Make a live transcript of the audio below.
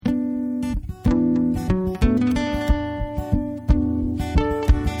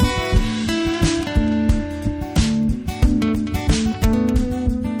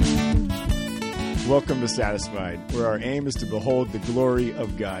Welcome to Satisfied, where our aim is to behold the glory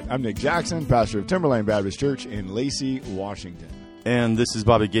of God. I'm Nick Jackson, pastor of Timberline Baptist Church in Lacey, Washington. And this is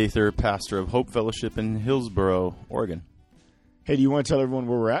Bobby Gaither, pastor of Hope Fellowship in Hillsboro, Oregon. Hey, do you want to tell everyone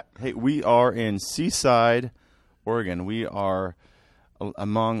where we're at? Hey, we are in Seaside, Oregon. We are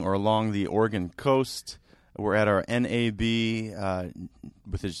along the Oregon coast. We're at our NAB,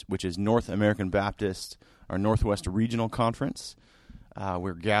 which is North American Baptist, our Northwest Regional Conference.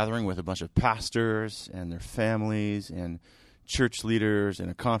 We're gathering with a bunch of pastors and their families and church leaders in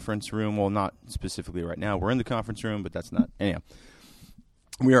a conference room. Well, not specifically right now. We're in the conference room, but that's not. Anyhow,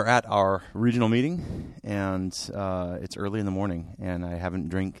 we are at our regional meeting, and it's early in the morning, and I haven't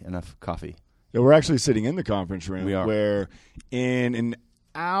drank enough coffee. Yeah, we're actually sitting in the conference room. We are. Where in an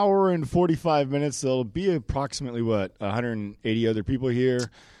hour and 45 minutes, there'll be approximately, 180 other people here,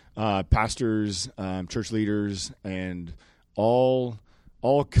 pastors, church leaders, and all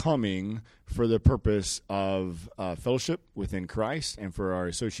coming for the purpose of fellowship within Christ and for our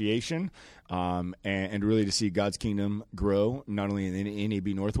association, and really to see God's kingdom grow, not only in the NAB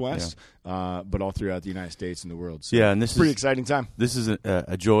Northwest, but all throughout the United States and the world. So yeah, and this is pretty exciting time. This is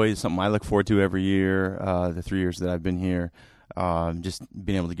a joy, something I look forward to every year, the 3 years that I've been here. Just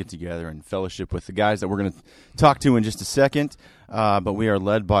being able to get together and fellowship with the guys that we're going to talk to in just a second. But we are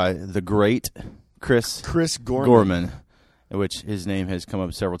led by the great Chris Gorman, which his name has come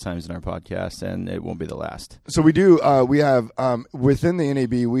up several times in our podcast, and it won't be the last. So we do. We have within the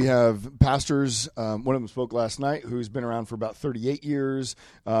NAB, we have pastors. One of them spoke last night, who's been around for about 38 years,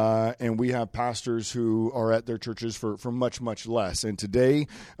 and we have pastors who are at their churches for much, much less. And today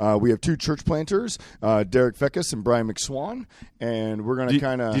we have two church planters, Derrick Fekkes and Brian MacSwan, and we're going to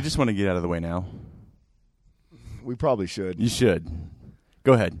kind of. Do you just want to get out of the way now? We probably should. You should.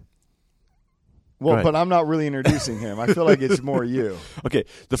 Go ahead. Well, but I'm not really introducing him. I feel like it's more you. Okay,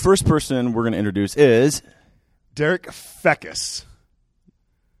 the first person we're going to introduce is Derrick Fekkes.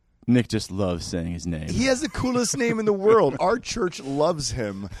 Nick just loves saying his name. He has the coolest name in the world. Our church loves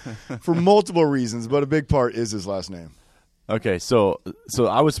him for multiple reasons, but a big part is his last name. Okay, so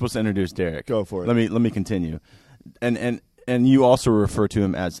I was supposed to introduce Derrick. Go for it. Let me continue. And you also refer to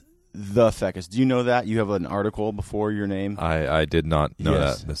him as the Fekkes. Do you know that? You have an article before your name? I did not know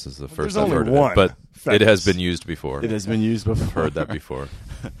Yes. that. This is the first There's I've only heard one of it. But Fekkes. it has been used before. It has been used before. I've heard that before.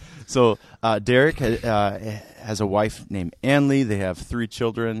 So Derrick has a wife named Anley. They have 3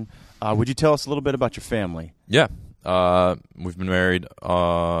 children. Would you tell us a little bit about your family? Yeah. We've been married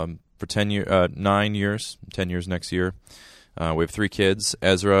for 9 years, 10 years next year. We have 3 kids.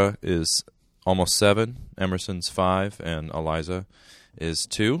 Ezra is almost 7. Emerson's 5. And Eliza is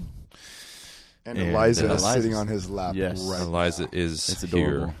 2. And Eliza is Eliza's sitting on his lap. Yes. Right Eliza now. is It's here.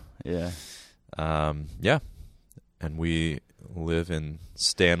 adorable. Yeah. Yeah. And we live in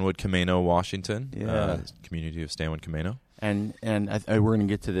Stanwood, Camano, Washington. Yeah. Community of Stanwood, Camano. And we're going to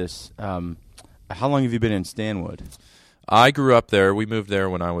get to this. How long have you been in Stanwood? I grew up there. We moved there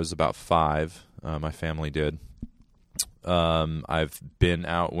when I was about 5. My family did. I've been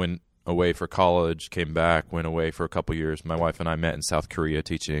out, went away for college, came back, went away for a couple years. My wife and I met in South Korea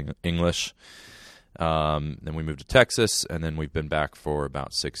teaching English. Then we moved to Texas, and then we've been back for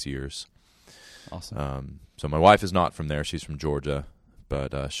about 6 years. Awesome. So my wife is not from there. She's from Georgia,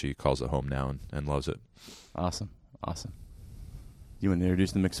 but she calls it home now and loves it. Awesome. You want to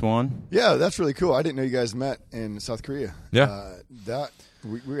introduce the MacSwan? Yeah, that's really cool. I didn't know you guys met in South Korea. Yeah.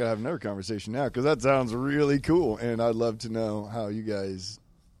 We're going to have another conversation now because that sounds really cool, and I'd love to know how you guys,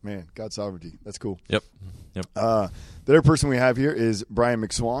 man, God's sovereignty. That's cool. Yep. The other person we have here is Brian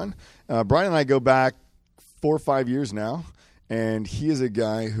MacSwan. Brian and I go back 4 or 5 years now, and he is a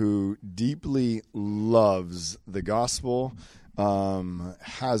guy who deeply loves the gospel,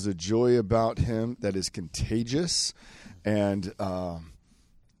 has a joy about him that is contagious, and I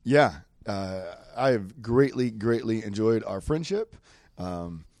have greatly enjoyed our friendship.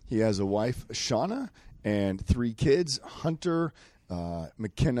 He has a wife, Shauna, and 3 kids, Hunter,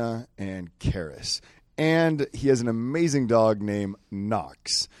 McKenna, and Karis. And he has an amazing dog named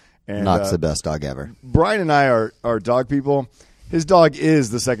Knox. And, Knox, the best dog ever. Brian and I are dog people. His dog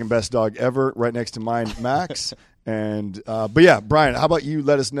is the second best dog ever, right next to mine, Max. But yeah, Brian, how about you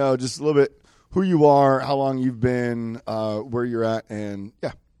let us know just a little bit who you are, how long you've been, where you're at, and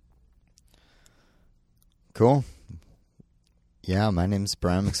yeah. Cool. Yeah, my name's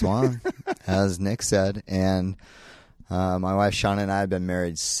Brian MacSwan, as Nick said, and my wife Shauna and I have been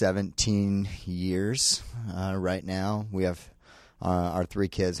married 17 years right now. We have our 3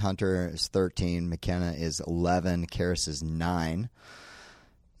 kids. Hunter is 13, McKenna is 11, Karis is 9.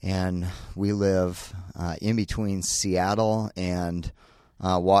 And we live in between Seattle and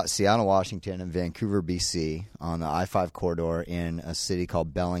Seattle, Washington, and Vancouver, BC, on the I-5 corridor in a city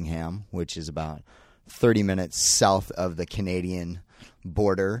called Bellingham, which is about 30 minutes south of the Canadian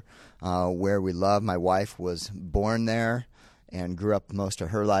border, where we love. My wife was born there and grew up most of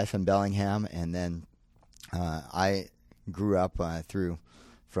her life in Bellingham, and then I grew up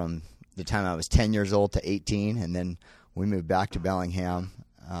from the time I was 10 years old to 18, and then we moved back to Bellingham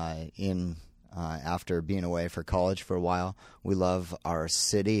after being away for college for a while. We love our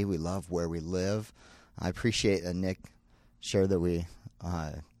city. We love where we live. I appreciate that Nick shared that we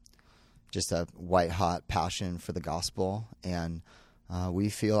just a white-hot passion for the gospel, and we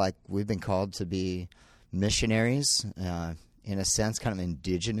feel like we've been called to be missionaries, in a sense, kind of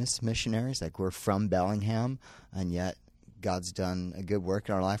indigenous missionaries. Like, we're from Bellingham, and yet God's done a good work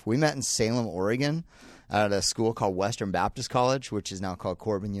in our life. We met in Salem, Oregon, at a school called Western Baptist College, which is now called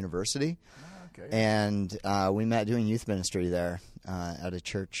Corbin University. Okay. And we met doing youth ministry there at a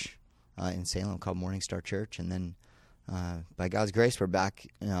church in Salem called Morning Star Church. And then by God's grace, we're back.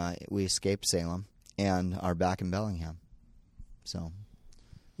 We escaped Salem and are back in Bellingham. So,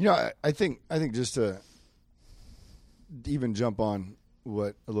 I think just to even jump on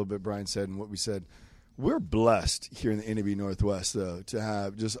what a little bit Brian said and what we said, we're blessed here in the NAB Northwest, though, to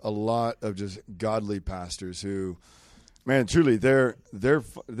have just a lot of just godly pastors who, man, truly, their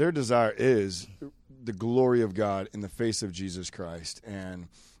desire is the glory of God in the face of Jesus Christ, and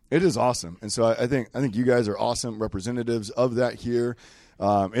it is awesome. And so I think you guys are awesome representatives of that here.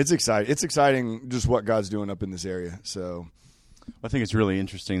 It's exciting. It's exciting just what God's doing up in this area. So, I think it's really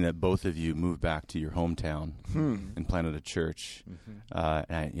interesting that both of you moved back to your hometown and planted a church.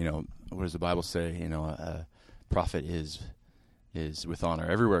 And what does the Bible say? A prophet is with honor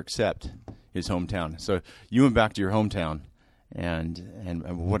everywhere except his hometown. So you went back to your hometown, and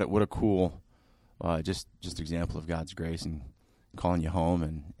what a cool just example of God's grace and calling you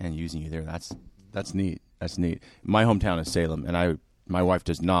home and using you there. That's neat. That's neat. My hometown is Salem, and my wife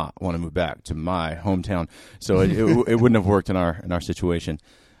does not want to move back to my hometown, so it wouldn't have worked in our situation.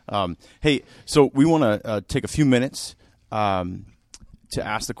 Hey, so we want to take a few minutes to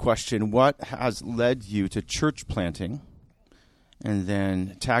ask the question, what has led you to church planting? And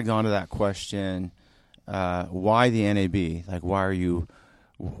then tagged onto that question, why the NAB? Like, why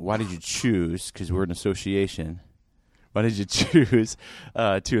did you choose, because we're an association, why did you choose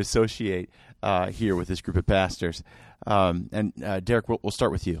to associate here with this group of pastors? And Derrick, we'll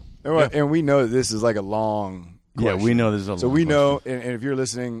start with you. And we know that this is like a long question. Yeah, we know this is a long So we question. know, and if you're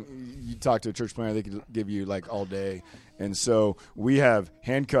listening, you talk to a church planter, they could give you like all day. And so we have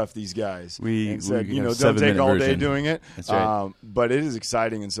handcuffed these guys and said, don't take all day doing it. That's right. But it is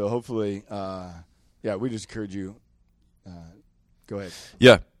exciting, and so hopefully, we just encourage you. Go ahead.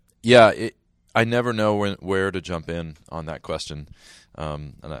 Yeah. I never know where to jump in on that question,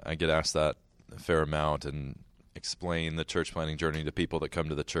 and I get asked that a fair amount, and explain the church planting journey to people that come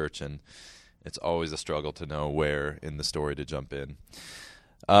to the church, and it's always a struggle to know where in the story to jump in.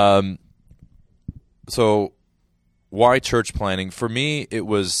 So why church planting? For me, it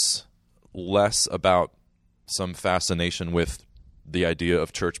was less about some fascination with the idea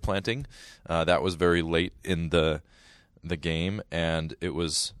of church planting. That was very late in the game, and it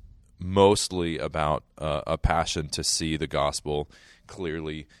was mostly about a passion to see the gospel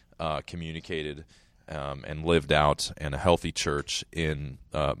clearly communicated and lived out in a healthy church in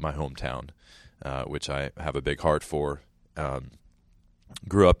my hometown, which I have a big heart for.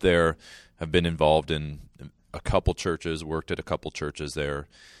 Grew up there, have been involved in a couple churches, worked at a couple churches there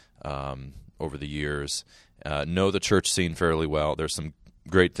over the years. Know the church scene fairly well. There's some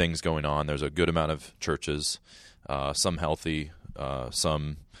great things going on. There's a good amount of churches, some healthy,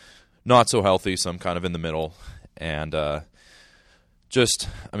 some not so healthy, some kind of in the middle. And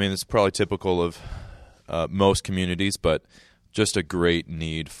it's probably typical of most communities, but just a great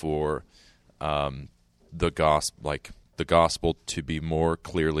need for the gospel to be more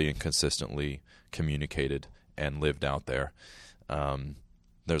clearly and consistently communicated and lived out there.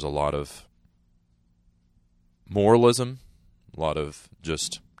 There's a lot of moralism, a lot of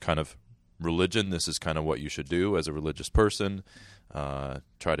just kind of religion. This is kind of what you should do as a religious person.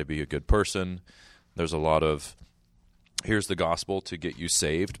 Try to be a good person. There's a lot of, here's the gospel to get you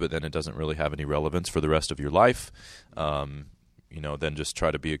saved, but then it doesn't really have any relevance for the rest of your life. Then just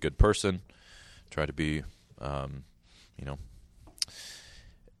try to be a good person. Try to be, and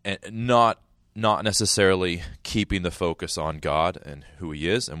not necessarily keeping the focus on God and who He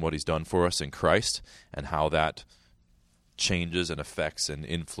is and what He's done for us in Christ, and how that changes and affects and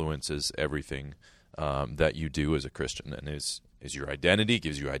influences everything that you do as a Christian, and is your identity,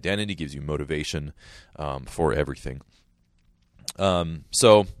 gives you motivation for everything.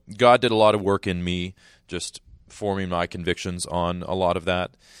 So God did a lot of work in me, just forming my convictions on a lot of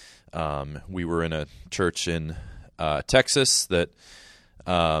that. We were in a church in Texas that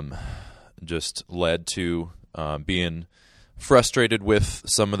just led to being frustrated with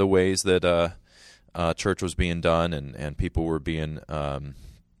some of the ways that church was being done, and people were being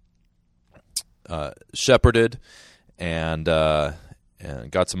shepherded, and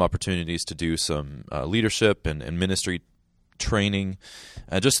got some opportunities to do some leadership and ministry training.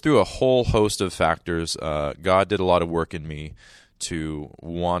 Just through a whole host of factors, God did a lot of work in me to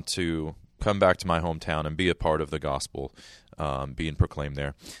want to come back to my hometown and be a part of the gospel being proclaimed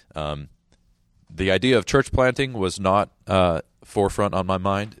there. The idea of church planting was not forefront on my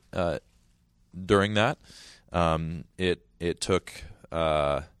mind during that. It took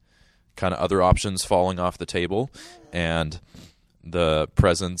kind of other options falling off the table, and the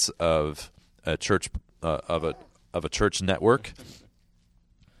presence of a church of a church network,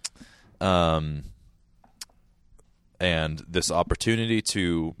 and this opportunity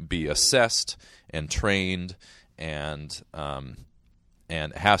to be assessed and trained, and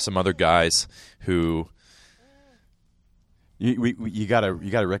have some other guys who you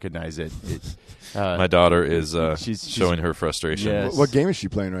gotta recognize it. my daughter is she's showing her frustration. Yes. What game is she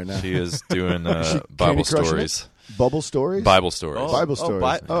playing right now? She is doing Is she Bible Candy Crushing stories. Bubble stories? Bible stories. Bible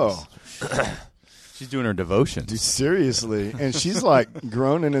stories. She's doing her devotions. Dude, seriously. And she's like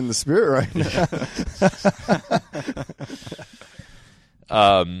groaning in the spirit right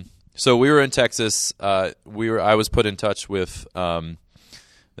now. So we were in Texas. I was put in touch with.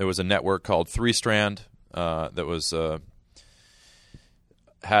 There was a network called Three Strand that was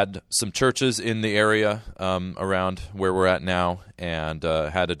had some churches in the area around where we're at now, and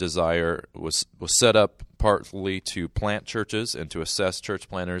had a desire, was set up partly to plant churches and to assess church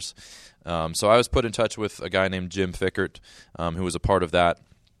planters. So I was put in touch with a guy named Jim Fickert, who was a part of that,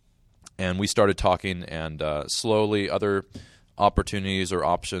 and we started talking, and slowly other opportunities or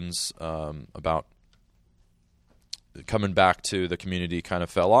options about coming back to the community kind of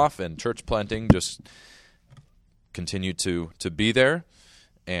fell off, and church planting just continued to be there.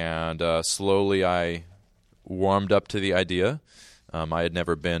 And slowly I warmed up to the idea. I had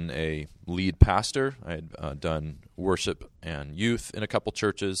never been a lead pastor. I had done worship and youth in a couple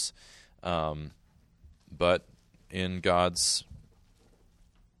churches. But in God's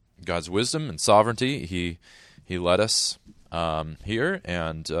wisdom and sovereignty, He led us here,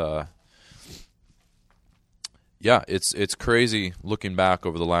 and it's crazy looking back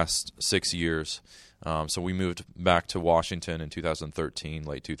over the last 6 years. So we moved back to Washington in 2013,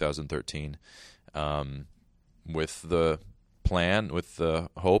 late 2013, with the plan, with the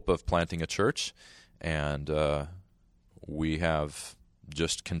hope of planting a church, and we have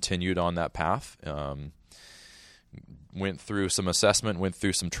just continued on that path. Went through some assessment, went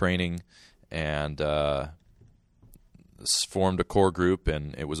through some training, and formed a core group,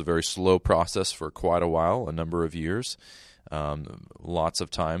 and it was a very slow process for quite a while, a number of years. Lots of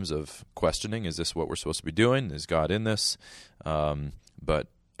times of questioning, is this what we're supposed to be doing? Is God in this? But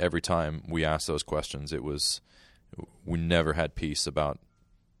every time we asked those questions, we never had peace about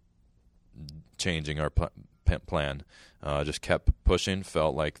changing our plan. Just kept pushing,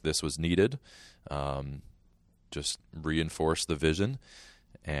 felt like this was needed, just reinforced the vision.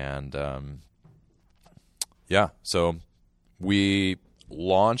 And so we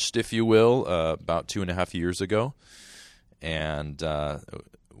launched, if you will, about 2.5 years ago. And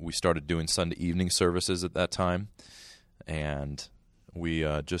we started doing Sunday evening services at that time. And we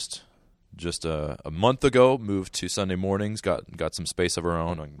just a month ago moved to Sunday mornings, got some space of our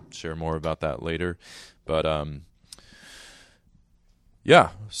own. I can share more about that later. But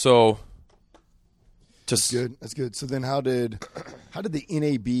so That's good. So then how did the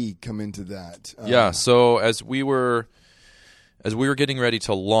NAB come into that? So as we were getting ready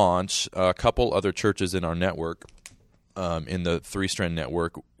to launch, a couple other churches in our network, in the Three Strand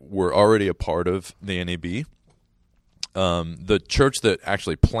network, were already a part of the NAB. The church that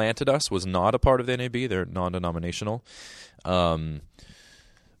actually planted us was not a part of the NAB. They're non-denominational. So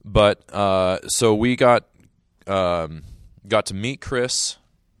we got to meet Chris,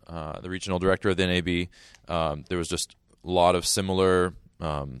 the regional director of the NAB. There was just a lot of similarities,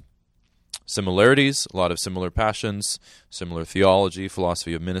 a lot of similar passions, similar theology,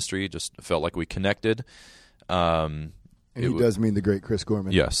 philosophy of ministry. Just felt like we connected. And he does mean the great Chris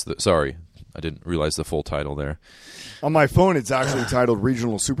Gorman. Yes. Sorry, I didn't realize the full title there. On my phone, it's actually titled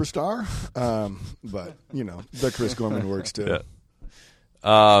Regional Superstar, but the Chris Gorman works too.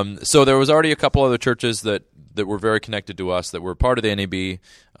 Yeah. So there was already a couple other churches that that were very connected to us, that were part of the NAB.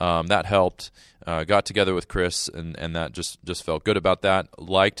 That helped. Got together with Chris, and that just felt good about that.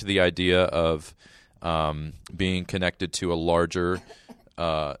 Liked the idea of being connected to a larger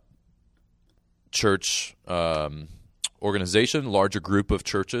church organization, larger group of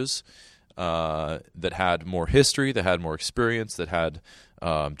churches that had more history, that had more experience, that had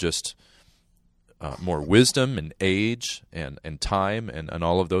just more wisdom and age and time and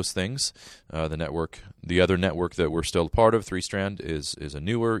all of those things. The other network that we're still a part of, Three Strand, is a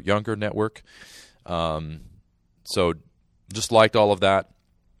newer, younger network. So just liked all of that.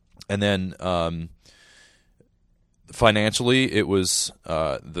 And then financially, it was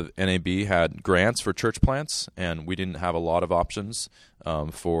the NAB had grants for church plants, and we didn't have a lot of options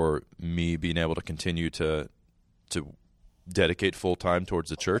for me being able to continue to dedicate full time towards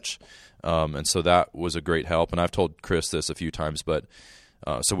the church, and so that was a great help. And I've told Chris this a few times, but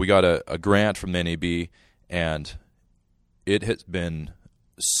so we got a grant from the NAB, and it has been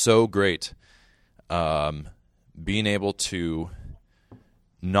so great being able to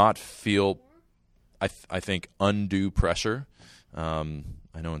not feel, I think, undue pressure. I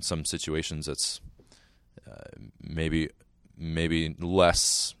know in some situations it's maybe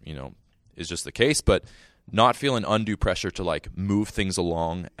less, is just the case, but not feeling undue pressure to like move things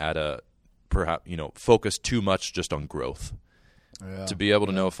along at a perhaps focus too much just on growth. Yeah. To be able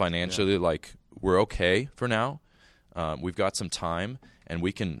to know financially, like we're okay for now. We've got some time, and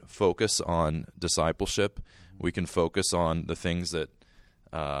we can focus on discipleship. We can focus on the things that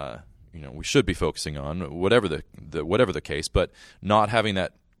we should be focusing on, whatever the case. But not having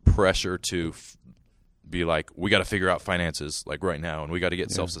that pressure to be like, we got to figure out finances like right now, and we got to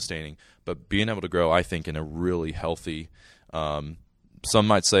get self-sustaining. But being able to grow, I think, in a really healthy, some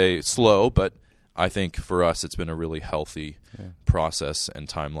might say slow, but I think for us it's been a really healthy process and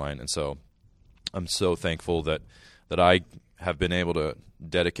timeline. And so I'm so thankful that I have been able to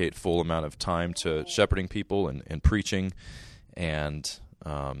dedicate full amount of time to shepherding people and preaching. And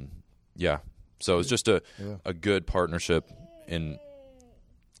so it's just a good partnership in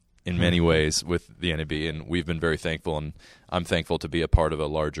many ways with the NAB, and we've been very thankful, and I'm thankful to be a part of a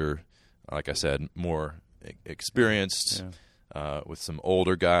larger, like I said, more experienced, with some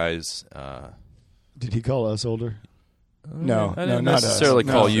older guys. Did he call us older? No, I didn't not necessarily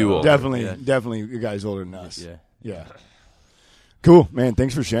us. call you older. Definitely, you guys older than us. Yeah. Cool, man.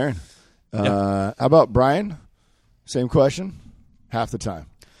 Thanks for sharing. How about Brian? Same question, half the time.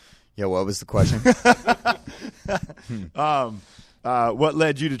 Yeah, what was the question? What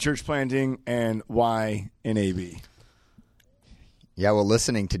led you to church planting, and why NAB? Yeah, well,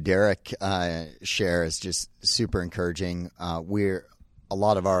 listening to Derrick share is just super encouraging. A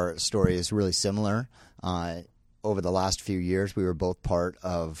lot of our story is really similar. Over the last few years, we were both part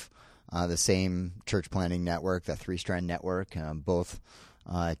of the same church planting network, the Three Strand Network. Both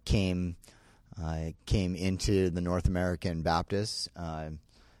came into the North American Baptists.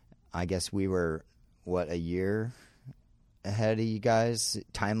 I guess we were, a year ahead of you guys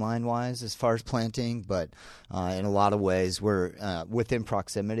timeline-wise as far as planting, but in a lot of ways we're within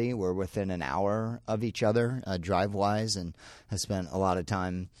proximity. We're within an hour of each other drive-wise, and have spent a lot of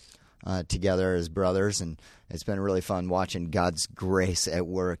time together as brothers, and it's been really fun watching God's grace at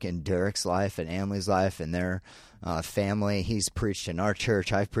work in Derrick's life and Emily's life and their family. He's preached in our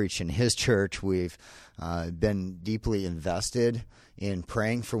church. I've preached in his church. We've been deeply invested in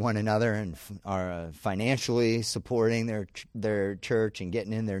praying for one another and are financially supporting their church and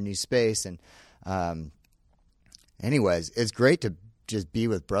getting in their new space. And anyways, it's great to just be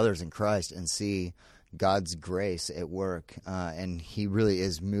with brothers in Christ and see God's grace at work. And he really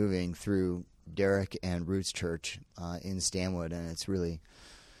is moving through Derrick and Roots Church in Stanwood, and it's really,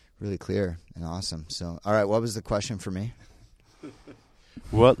 really clear and awesome. So, all right, what was the question for me?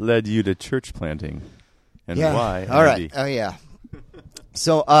 What led you to church planting, and why? All right. Oh, yeah.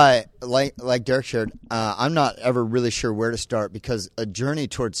 So, like Derrick shared, I'm not ever really sure where to start, because a journey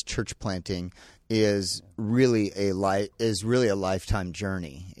towards church planting is really a lifetime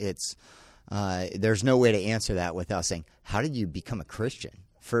journey. It's there's no way to answer that without saying, how did you become a Christian,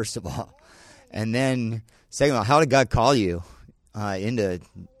 first of all? And then, second of all, how did God call you into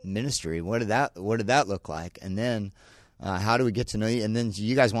ministry? What did that look like? And then, how do we get to know you? And then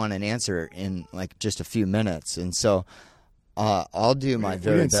you guys want an answer in like just a few minutes. And so, I'll do my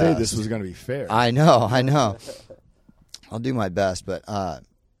very best. We didn't say this was going to be fair. I know. I'll do my best, but I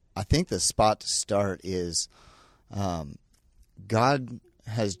think the spot to start is God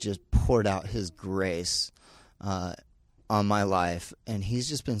has just poured out his grace on my life, and he's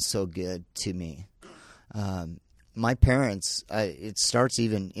just been so good to me. My parents, it starts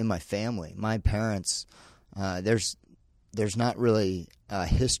even in my family. My parents there's not really a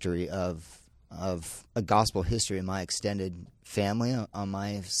history of a gospel history in my extended family, on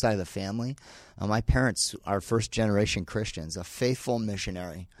my side of the family. My parents are first-generation Christians. A faithful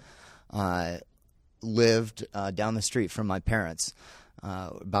missionary lived down the street from my parents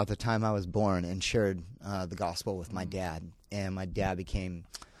about the time I was born and shared the gospel with my dad. And my dad became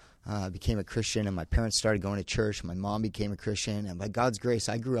a Christian, and my parents started going to church. My mom became a Christian, and by God's grace,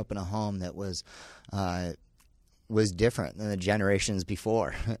 I grew up in a home that was different than the generations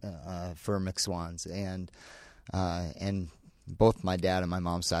before for MacSwans, and both my dad and my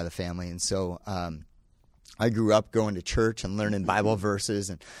mom's side of the family. And so I grew up going to church and learning Bible verses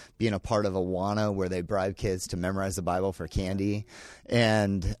and being a part of Awana, where they bribe kids to memorize the Bible for candy,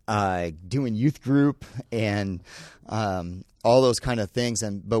 and doing youth group and all those kind of things.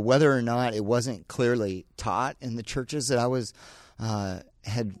 But whether or not it wasn't clearly taught in the churches that I was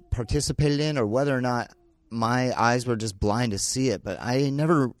had participated in, or whether or not my eyes were just blind to see it, but I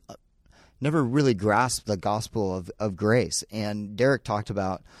never really grasped the gospel of grace. And Derrick talked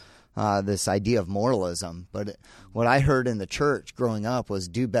about this idea of moralism, but what I heard in the church growing up was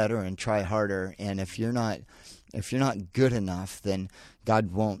do better and try harder. And if you're not good enough, then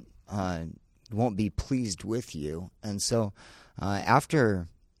God won't be pleased with you. And so after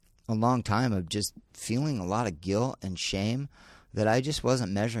a long time of just feeling a lot of guilt and shame that I just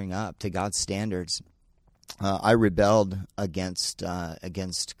wasn't measuring up to God's standards, I rebelled against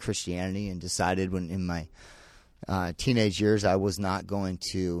Christianity and decided when in my teenage years I was not going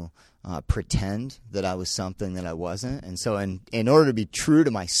to pretend that I was something that I wasn't. And so in order to be true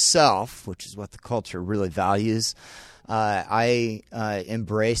to myself, which is what the culture really values, I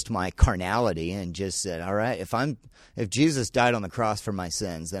embraced my carnality and just said, all right, if Jesus died on the cross for my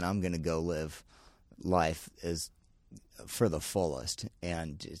sins, then I'm going to go live life as for the fullest,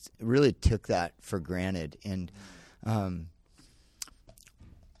 and just really took that for granted. And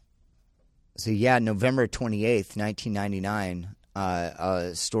so November 28th, 1999,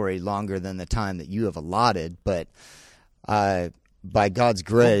 a story longer than the time that you have allotted, but by God's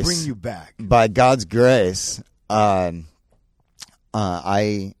grace, I'll bring you back. By God's grace, I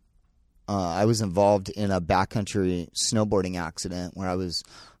was involved in a backcountry snowboarding accident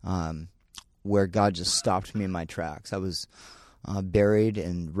where God just stopped me in my tracks. I was buried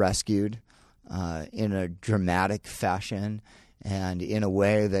and rescued in a dramatic fashion, and in a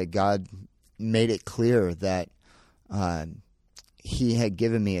way that God made it clear that He had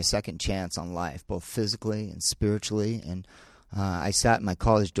given me a second chance on life, both physically and spiritually. And I sat in my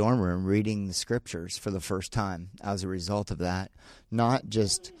college dorm room reading the scriptures for the first time as a result of that, not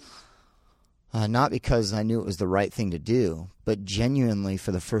because I knew it was the right thing to do, but genuinely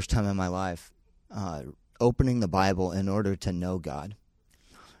for the first time in my life, opening the Bible in order to know God.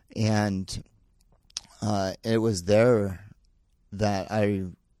 And it was there that I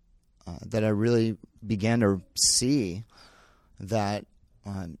really began to see that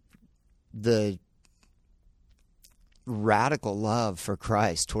the radical love for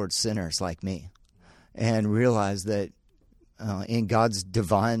Christ towards sinners like me, and realized that in God's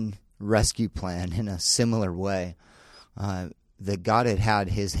divine rescue plan, in a similar way, that God had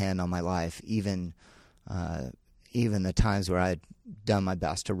His hand on my life, even the times where I had done my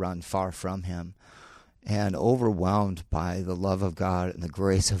best to run far from Him. And overwhelmed by the love of God and the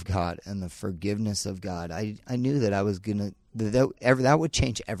grace of God and the forgiveness of God, I knew that I was that would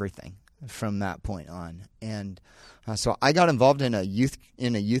change everything from that point on. And so I got involved in a youth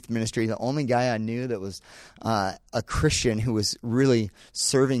ministry. The only guy I knew that was a Christian who was really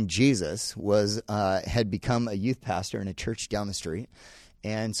serving Jesus had become a youth pastor in a church down the street.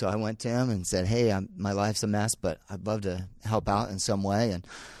 And so I went to him and said, "Hey, my life's a mess, but I'd love to help out in some way."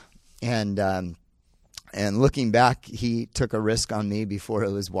 And looking back, he took a risk on me before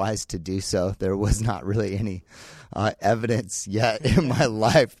it was wise to do so. There was not really any evidence yet in my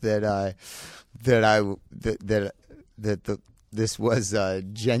life that this was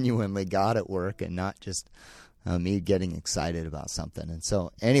genuinely God at work and not just me getting excited about something. And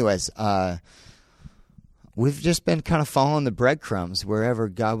so, anyways, we've just been kind of following the breadcrumbs wherever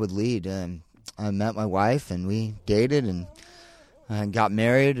God would lead. And I met my wife, and we dated and got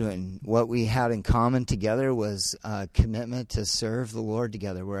married, and what we had in common together was a commitment to serve the Lord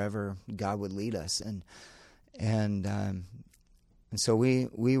together wherever God would lead us. And so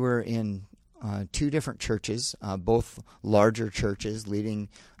we were in two different churches, both larger churches, leading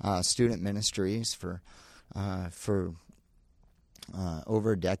student ministries for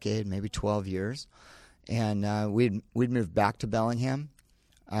over a decade, maybe 12 years. And we'd moved back to Bellingham,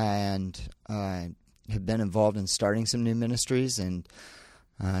 and have been involved in starting some new ministries, and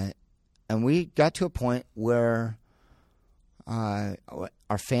and we got to a point where our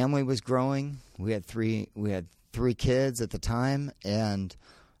family was growing. We had three kids at the time, and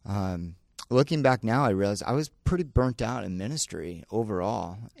looking back now, I realized I was pretty burnt out in ministry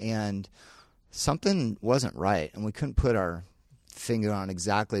overall, and something wasn't right, and we couldn't put our finger on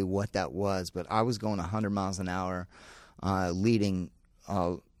exactly what that was, but I was going 100 miles an hour, leading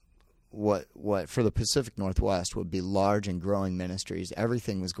what for the Pacific Northwest would be large and growing ministries.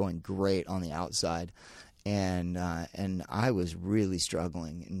 Everything was going great on the outside, and I was really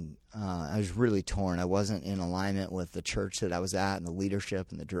struggling, and I was really torn. I wasn't in alignment with the church that I was at and the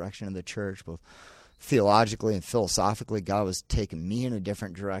leadership and the direction of the church, both theologically and philosophically. God was taking me in a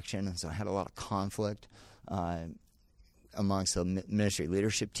different direction, and so I had a lot of conflict amongst the ministry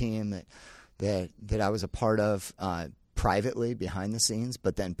leadership team that I was a part of privately behind the scenes,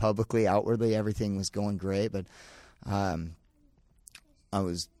 but then publicly, outwardly, everything was going great. But I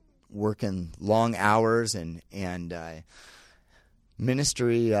was working long hours, and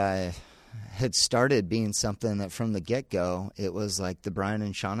ministry had started being something that from the get-go, it was like the Brian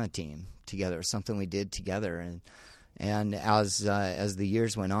and Shauna team together, something we did together. And as the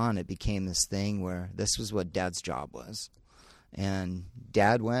years went on, it became this thing where this was what Dad's job was. And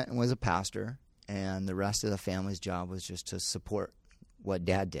Dad went and was a pastor, and the rest of the family's job was just to support what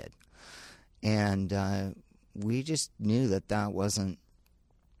Dad did. And we just knew that wasn't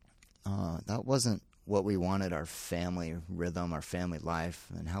what we wanted our family rhythm, our family life,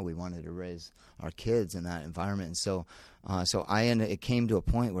 and how we wanted to raise our kids in that environment. And so it came to a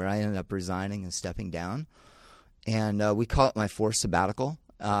point where I ended up resigning and stepping down. And we call it my forced sabbatical,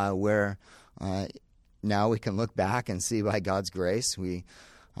 where now we can look back and see by God's grace.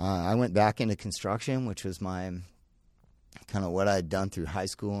 I went back into construction, which was my kind of what I had done through high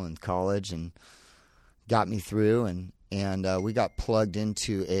school and college, and got me through. And we got plugged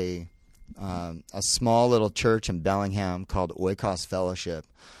into a small little church in Bellingham called Oikos Fellowship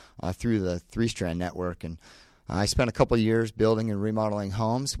through the Three Strand Network. And I spent a couple of years building and remodeling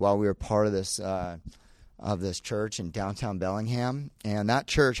homes while we were part of this church in downtown Bellingham. And that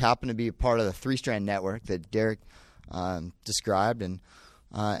church happened to be a part of the Three Strand Network that Derrick described. And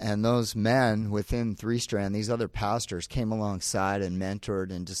those men within Three Strand, these other pastors, came alongside and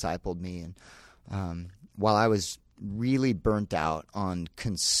mentored and discipled me. And while I was really burnt out on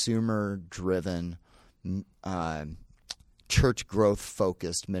consumer-driven, church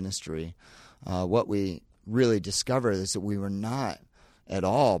growth-focused ministry, what we really discovered is that we were not at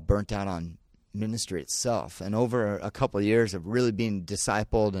all burnt out on ministry itself. And over a couple of years of really being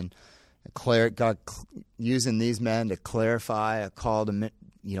discipled and God using these men to clarify a call to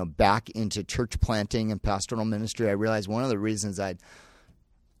back into church planting and pastoral ministry, I realized one of the reasons I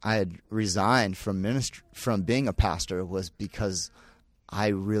had resigned from being a pastor was because I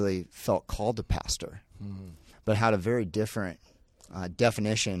really felt called to pastor, but had a very different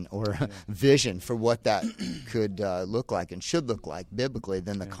definition or vision for what that could look like and should look like biblically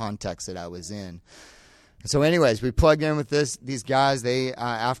than the context that I was in. So anyways, we plugged in with these guys. They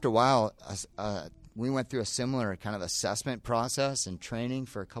after a while, we went through a similar kind of assessment process and training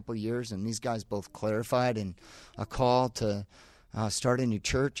for a couple of years, and these guys both clarified in a call to start a new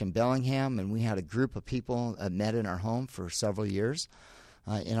church in Bellingham, and we had a group of people met in our home for several years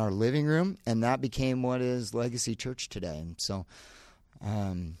in our living room, and that became what is Legacy Church today. And so,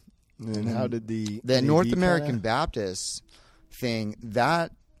 and how did the North American Baptist thing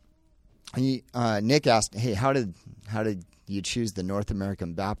that Nick asked, "Hey, how did you choose the North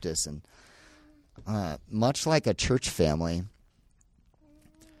American Baptist?" And much like a church family,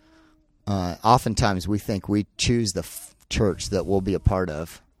 oftentimes we think we choose the church that we'll be a part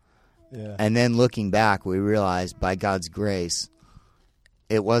of. Yeah. And then looking back, we realized by God's grace,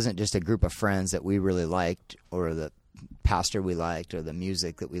 it wasn't just a group of friends that we really liked or the pastor we liked or the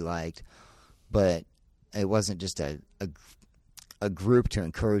music that we liked, but it wasn't just a group to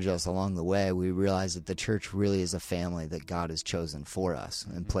encourage us along the way. We realized that the church really is a family that God has chosen for us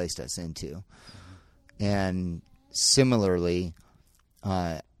and placed us into. And similarly,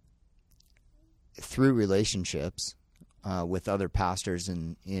 through relationships with other pastors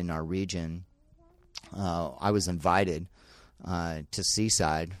in our region, I was invited to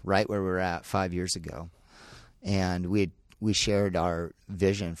Seaside, right where we were at 5 years ago, and we shared our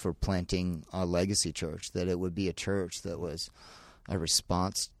vision for planting a legacy church, that it would be a church that was a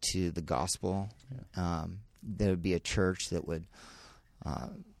response to the gospel. There would be a church that would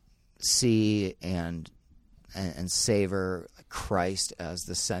see and savor Christ as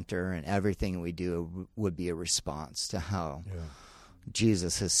the center, and everything we do would be a response to how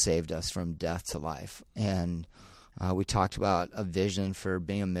Jesus has saved us from death to life. And We talked about a vision for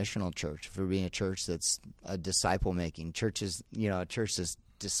being a missional church, for being a church that's a disciple-making. Churches, a church that's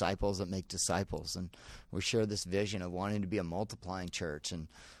disciples that make disciples. And we share this vision of wanting to be a multiplying church and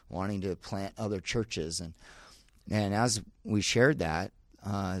wanting to plant other churches. And as we shared that,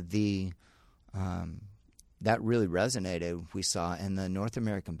 that really resonated. We saw in the North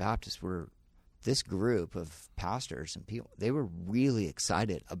American Baptists were this group of pastors and people, they were really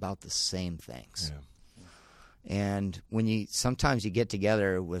excited about the same things. Yeah. And when sometimes you get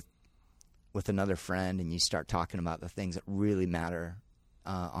together with another friend and you start talking about the things that really matter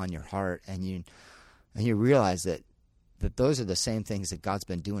on your heart, and you realize that those are the same things that God's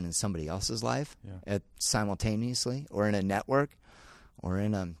been doing in somebody else's life simultaneously, or in a network, or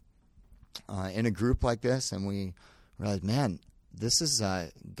in a group like this, and we realize, man, this is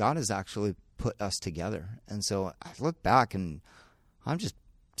God has actually put us together. And so I look back and I'm just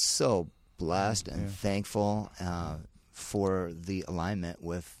so blessed and thankful for the alignment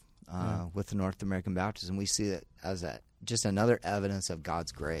with the North American Baptists, and we see it as just another evidence of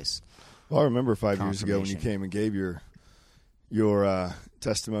God's grace. Well, I remember 5 years ago when you came and gave your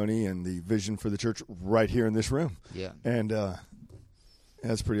testimony and the vision for the church right here in this room. Yeah, and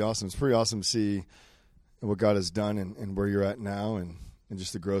that's pretty awesome. It's pretty awesome to see what God has done and where you're at now, and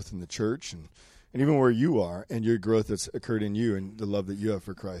just the growth in the church, and even where you are and your growth that's occurred in you and the love that you have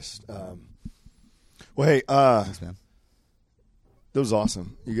for Christ. Well, hey, thanks, man. That was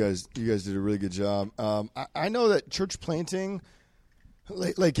awesome. You guys did a really good job. I know that church planting,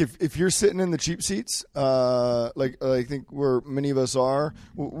 like if you're sitting in the cheap seats, like I think where many of us are,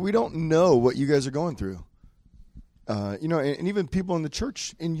 we don't know what you guys are going through. And even people in the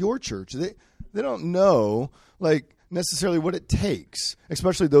church, in your church, they don't know necessarily what it takes,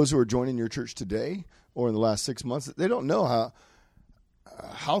 especially those who are joining your church today or in the last 6 months. They don't know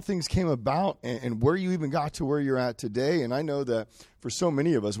how things came about and where you even got to where you're at today. And I know that for so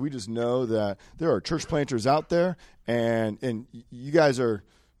many of us, we just know that there are church planters out there, and you guys are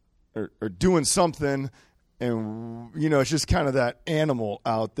doing something, and it's just kind of that animal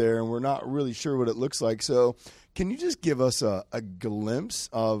out there, and we're not really sure what it looks like. So can you just give us a glimpse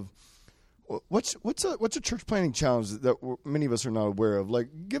of what's a church planting challenge that many of us are not aware of?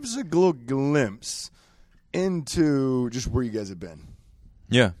 Give us a little glimpse into just where you guys have been.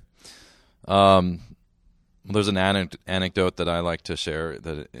 Yeah. There's an anecdote that I like to share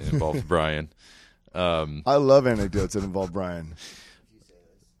that involves Brian. I love anecdotes that involve Brian.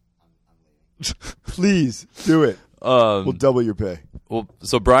 Please do it. We'll double your pay. Well,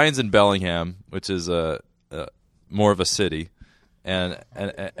 so Brian's in Bellingham, which is more of a city, and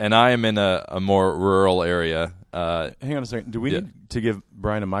I am in a more rural area. Hang on a second. Do we need to give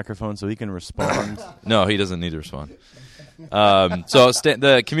Brian a microphone so he can respond? No, he doesn't need to respond. So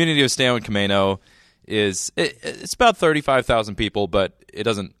the community of Stanwood Camano it's about 35,000 people, but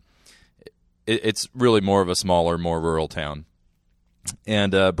it's really more of a smaller, more rural town.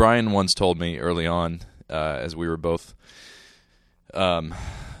 And Brian once told me early on, as we were both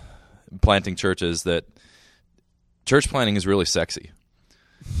planting churches, that church planting is really sexy.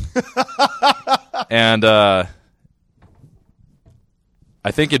 And I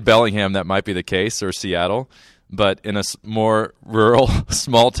think in Bellingham that might be the case, or Seattle. But in a more rural,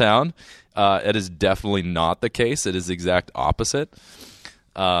 small town, it is definitely not the case. It is the exact opposite.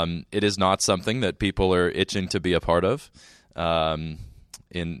 It is not something that people are itching to be a part of. In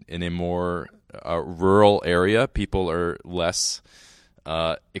a more rural area, people are less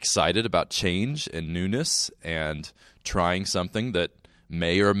excited about change and newness and trying something that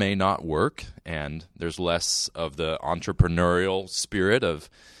may or may not work. And there's less of the entrepreneurial spirit of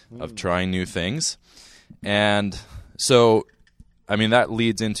trying new things. And so, that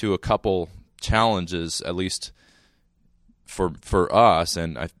leads into a couple challenges, at least for us,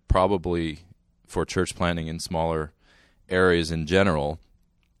 and probably for church planting in smaller areas in general,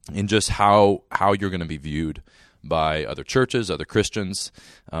 in just how you're going to be viewed by other churches, other Christians.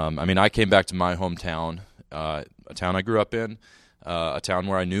 I came back to my hometown, a town I grew up in, a town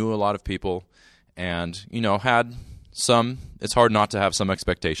where I knew a lot of people, and had some. It's hard not to have some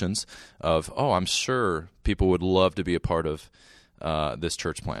expectations of, I'm sure people would love to be a part of this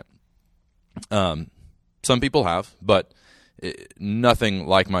church plant. Some people have, but nothing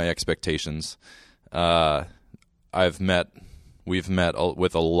like my expectations. We've met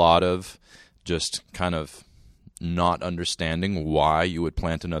with a lot of just kind of not understanding why you would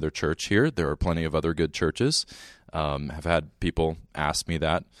plant another church here. There are plenty of other good churches. Have had people ask me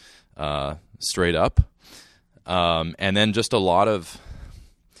that straight up. And then just a lot of,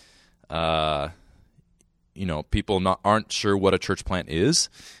 people aren't sure what a church plant is.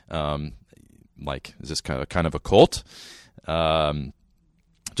 like, is this kind of a cult?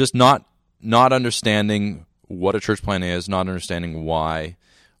 Just not understanding what a church plant is, not understanding why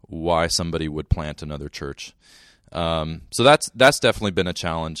somebody would plant another church. So that's definitely been a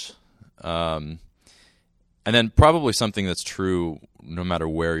challenge. And then probably something that's true no matter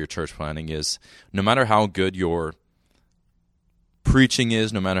where your church planting is, no matter how good your preaching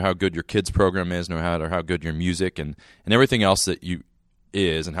is, no matter how good your kids program is, no matter how good your music and everything else that you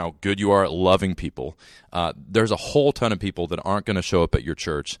is and how good you are at loving people, there's a whole ton of people that aren't going to show up at your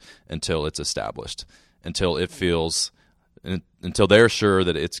church until it's established, until they're sure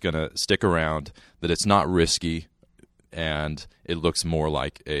that it's going to stick around, that it's not risky, and it looks more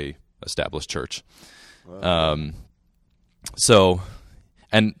like a established church. Wow.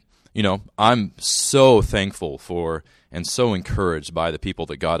 I'm so thankful for and so encouraged by the people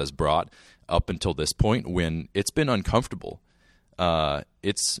that God has brought up until this point when it's been uncomfortable.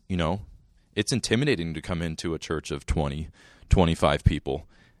 It's intimidating to come into a church of 20, 25 people,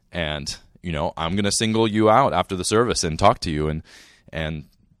 and I'm going to single you out after the service and talk to you and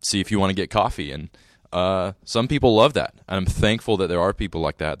see if you want to get coffee. And some people love that. And I'm thankful that there are people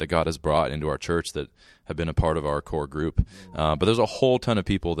like that God has brought into our church that have been a part of our core group. But there's a whole ton of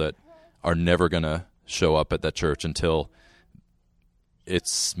people that are never going to show up at that church until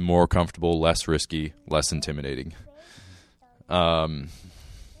it's more comfortable, less risky, less intimidating. And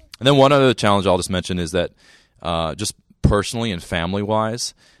then one other challenge I'll just mention is that just personally and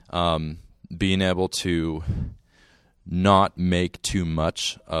family-wise, being able to not make too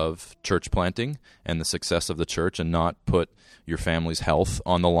much of church planting and the success of the church and not put your family's health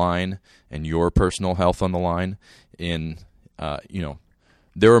on the line and your personal health on the line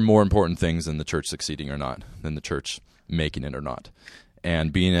there are more important things than the church succeeding or not, than the church making it or not.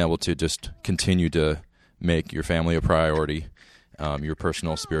 And being able to just continue to make your family a priority, your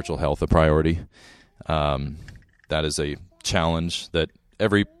personal spiritual health a priority, that is a challenge that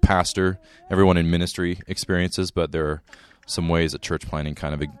every pastor, everyone in ministry experiences, but there are some ways that church planting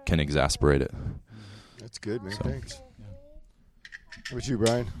kind of can exasperate it. That's good, man. Thanks. What about you,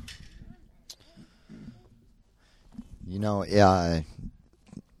 Brian?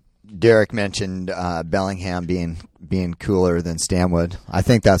 Derrick mentioned Bellingham being cooler than Stanwood. I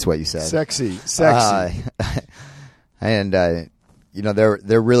think that's what you said. Sexy. And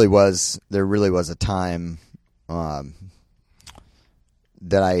there really was a time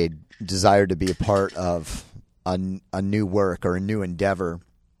that I desired to be a part of a new work or a new endeavor,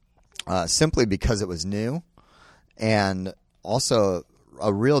 simply because it was new, and also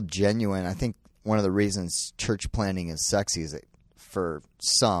a real genuine. I think one of the reasons church planting is sexy is that for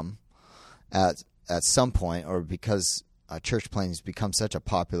some, at some point, or because church planting has become such a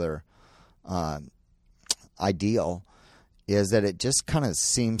popular ideal, is that it just kind of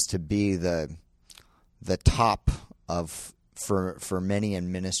seems to be the top of for many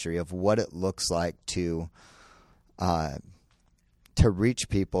in ministry of what it looks like to reach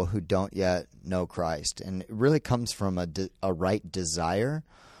people who don't yet know Christ. And it really comes from a right desire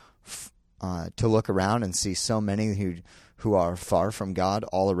to look around and see so many who are far from God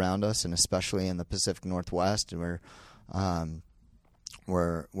all around us, and especially in the Pacific Northwest, where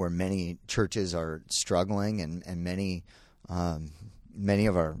many churches are struggling, and many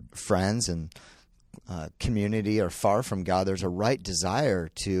of our friends and community are far from God. There's a right desire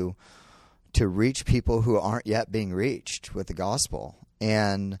to reach people who aren't yet being reached with the gospel.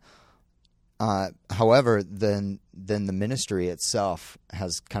 And however, then the ministry itself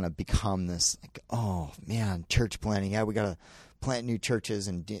has kind of become this, like, oh man, church planting. Yeah, we got to plant new churches,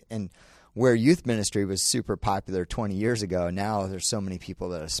 and where youth ministry was super popular 20 years ago, now there's so many people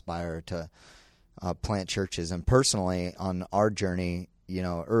that aspire to plant churches. And personally, on our journey,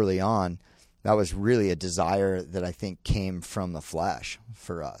 early on, that was really a desire that I think came from the flesh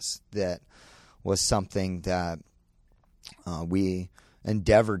for us. That was something that we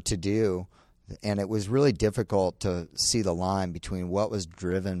endeavored to do, and it was really difficult to see the line between what was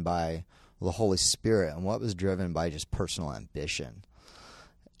driven by the Holy Spirit and what was driven by just personal ambition.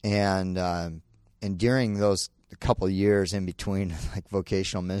 And during those couple of years in between, like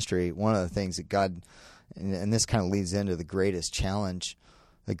vocational ministry, one of the things that God, and this kind of leads into the greatest challenge.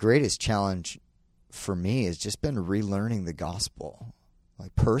 The greatest challenge for me has just been relearning the gospel,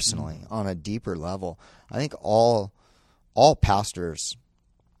 like personally, on a deeper level. I think all pastors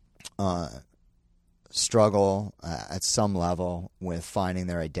struggle at some level with finding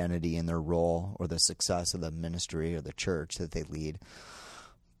their identity in their role or the success of the ministry or the church that they lead.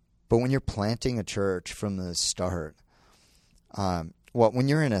 But when you're planting a church from the start, when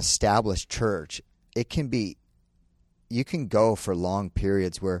you're in an established church, you can go for long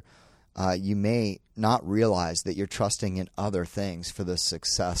periods where you may not realize that you're trusting in other things for the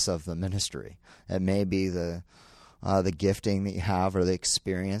success of the ministry. It may be the gifting that you have or the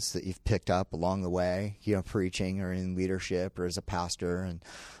experience that you've picked up along the way, preaching or in leadership or as a pastor,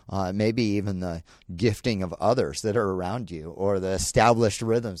 and maybe even the gifting of others that are around you or the established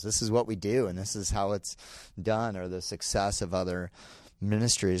rhythms. This is what we do and this is how it's done, or the success of other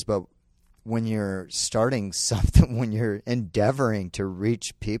ministries. But when you're starting something, when you're endeavoring to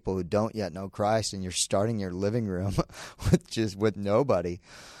reach people who don't yet know Christ, and you're starting your living room with nobody,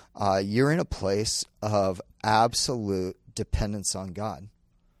 you're in a place of absolute dependence on God.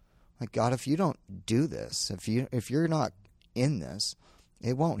 Like, God, if you don't do this, if you're not in this,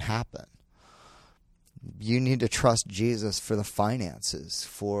 it won't happen. You need to trust Jesus for the finances,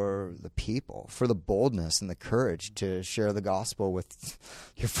 for the people, for the boldness and the courage to share the gospel with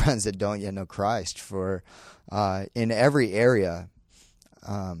your friends that don't yet know Christ. For in every area,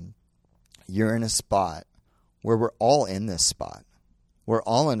 you're in a spot where we're all in this spot. We're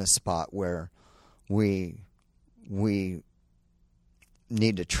all in a spot where we need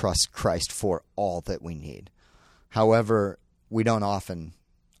to trust Christ for all that we need. However, we don't often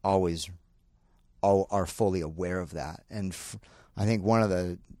always are fully aware of that. And I think one of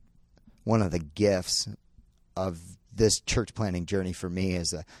the gifts of this church planting journey for me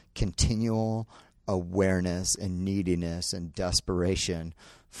is a continual awareness and neediness and desperation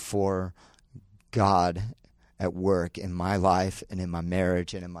for God at work in my life and in my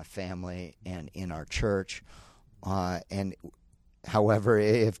marriage and in my family and in our church. And however,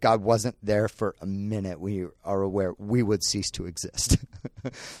 if God wasn't there for a minute, we are aware we would cease to exist.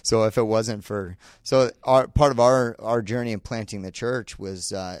 So if it wasn't for, part of our journey in planting the church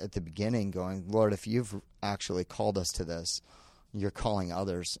was at the beginning going, Lord, if you've actually called us to this, you're calling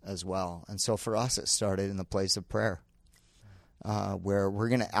others as well. And so for us, it started in the place of prayer, where we're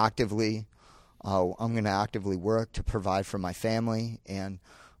going to actively, I'm going to actively work to provide for my family. And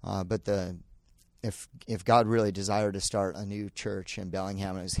if God really desired to start a new church in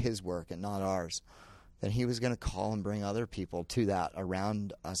Bellingham, it was His work and not ours, then He was going to call and bring other people to that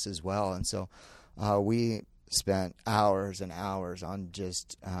around us as well. And so we spent hours and hours on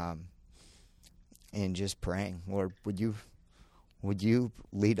just praying, Lord, would you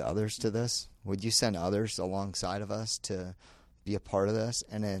lead others to this? Would you send others alongside of us to be a part of this?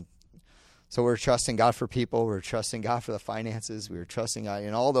 And then, so we're trusting God for people. We're trusting God for the finances. We were trusting God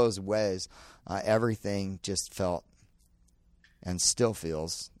in all those ways. Everything just felt and still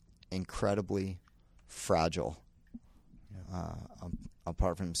feels incredibly fragile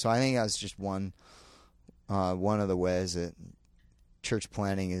apart from Him. So I think that's just one of the ways that church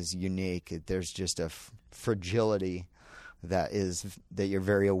planting is unique. There's just a fragility that you're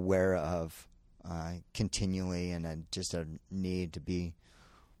very aware of continually, and just a need to be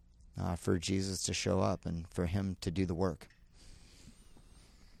for Jesus to show up and for Him to do the work.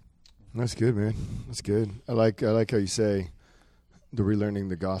 That's good, man. That's good. I like how you say the relearning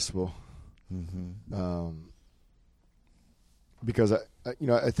the gospel, because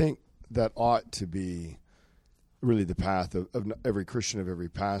I think that ought to be really the path of every Christian, of every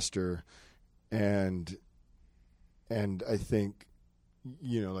pastor, and I think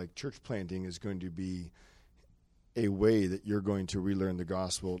like church planting is going to be a way that you're going to relearn the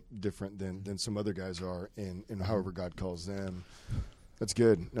gospel different than some other guys are in however God calls them. That's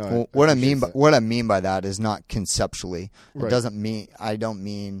good. No, well, what I mean by that is not conceptually. It doesn't mean, I don't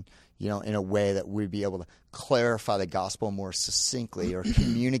mean, in a way that we'd be able to clarify the gospel more succinctly or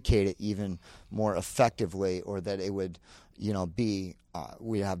communicate it even more effectively, or that it would, be,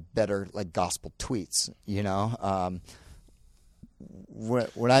 we have better like gospel tweets,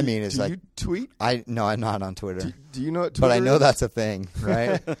 What I mean is, like, you tweet? No, I'm not on Twitter. Do you know what Twitter But I know is? that's a thing,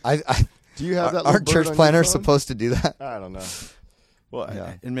 right? Do you have that? Aren't church planners supposed to do that? I don't know. Well,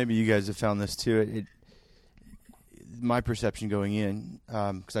 Yeah. and maybe you guys have found this too. My perception going in,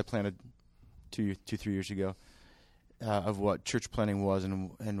 because I planted 3 years ago, of what church planting was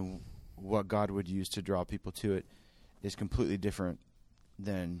and what God would use to draw people to it, is completely different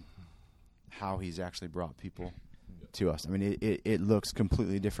than how He's actually brought people to us. I mean, it looks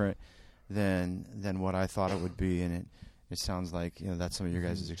completely different than what I thought it would be, and it sounds like that's some of your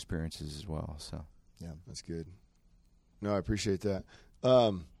guys' experiences as well. So yeah, that's good. No, I appreciate that.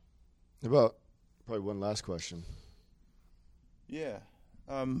 About probably one last question. yeah,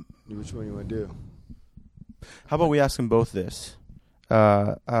 Which one you want to do? how about we ask them both this?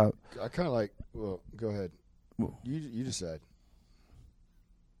 I kind of like. Well, go ahead. You decide.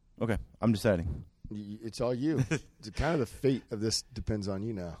 Okay, I'm deciding. It's all you. It's kind of the fate of this depends on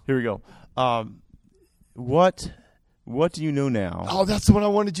you now. Here we go. What What do you know now? Oh, that's the one I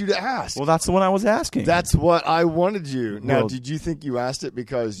wanted you to ask. Well, that's the one I was asking. That's what I wanted you. Now, Well, did you think you asked it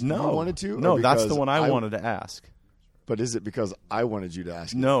because no. you wanted to? or No, that's because the one I wanted to ask. But is it because I wanted you to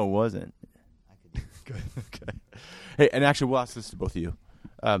ask it? No, it wasn't. Good. Okay. Hey, and actually, we'll ask this to both of you.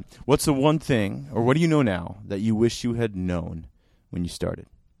 What's the one thing, or what do you know now, that you wish you had known when you started?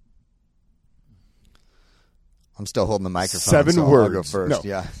 I'm still holding the microphone. 7 so words. I'll go first. No.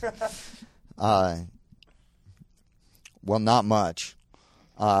 Yeah. Well, not much.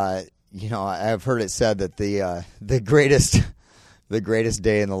 I've heard it said that the greatest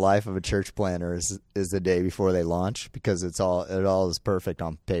day in the life of a church planner is the day before they launch, because it all is perfect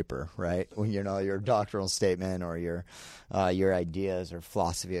on paper, right? When your doctrinal statement or your ideas or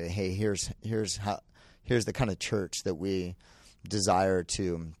philosophy. Hey, here's the kind of church that we desire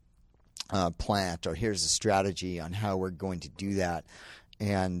to plant, or here's a strategy on how we're going to do that,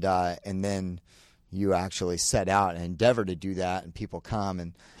 and then you actually set out and endeavor to do that, and people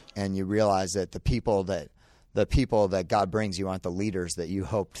come and you realize that the people that God brings you aren't the leaders that you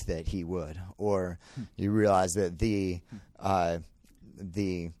hoped that He would, or you realize that the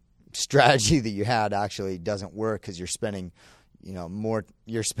strategy that you had actually doesn't work because you're spending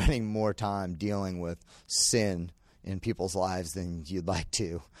more time dealing with sin in people's lives than you'd like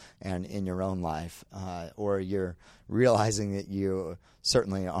to, and in your own life, or you're realizing that you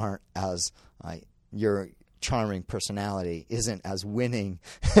certainly aren't as your charming personality isn't as winning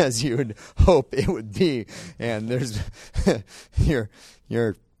as you would hope it would be, and there's you're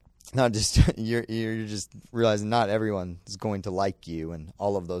not just you're just realizing not everyone is going to like you and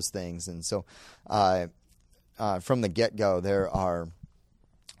all of those things. And so from the get-go,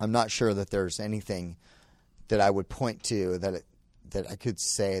 I'm not sure that there's anything that I would point to that I could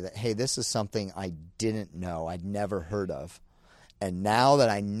say that, hey, this is something I didn't know, I'd never heard of, and now that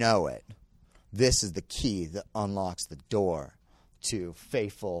I know it, this is the key that unlocks the door to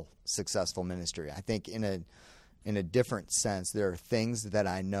faithful, successful ministry. I think in a different sense, there are things that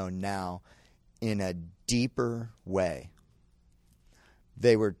I know now in a deeper way.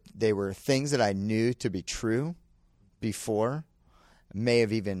 They were things that I knew to be true before, may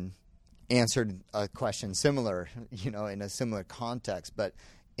have even answered a question similar, in a similar context, but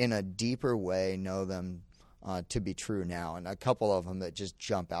in a deeper way know them to be true now. And a couple of them that just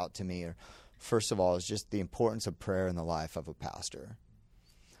jump out to me are, first of all, is just the importance of prayer in the life of a pastor.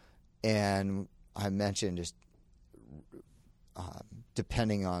 And I mentioned just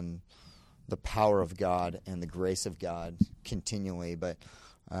depending on the power of God and the grace of God continually. But,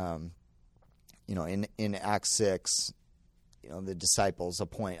 in Acts 6, the disciples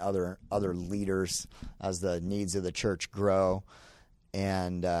appoint other leaders as the needs of the church grow.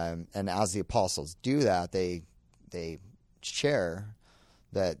 And as the apostles do that, they share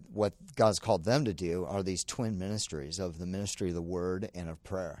that what God's called them to do are these twin ministries of the ministry of the word and of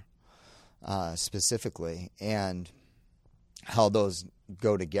prayer, specifically, and how those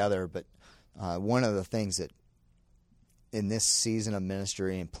go together. But one of the things that in this season of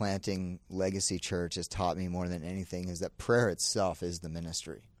ministry and planting Legacy Church has taught me more than anything is that prayer itself is the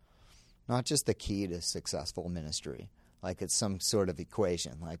ministry, not just the key to successful ministry, like it's some sort of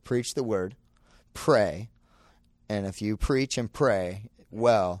equation, like preach the word, pray, and if you preach and pray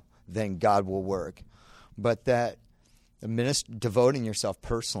well, then God will work. But that devoting yourself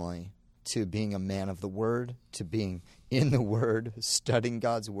personally to being a man of the word, to being in the word, studying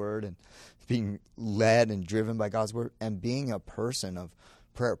God's word, and being led and driven by God's word, and being a person of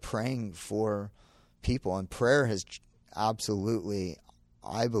prayer, praying for people. And prayer has absolutely,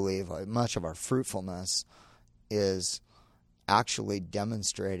 I believe, much of our fruitfulness is actually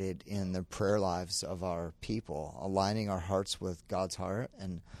demonstrated in the prayer lives of our people, aligning our hearts with God's heart,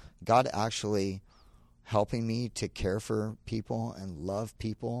 and God actually helping me to care for people and love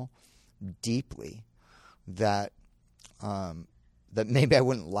people deeply that maybe I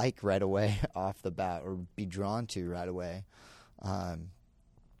wouldn't like right away off the bat, or be drawn to right away,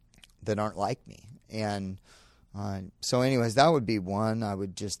 that aren't like me. And so anyways, that would be one I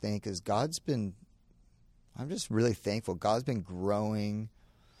would just think is I'm just really thankful. God's been growing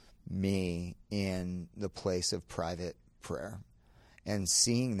me in the place of private prayer and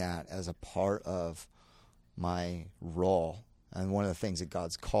seeing that as a part of my role. And one of the things that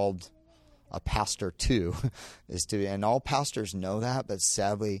God's called a pastor to is to, and all pastors know that, but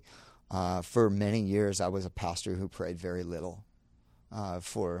sadly, for many years, I was a pastor who prayed very little.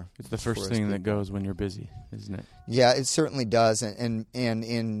 It's the first thing that goes when you're busy, isn't it? Yeah, it certainly does. And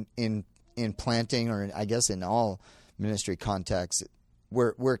in planting, or I guess in all ministry contexts,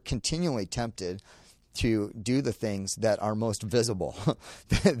 we're continually tempted to do the things that are most visible,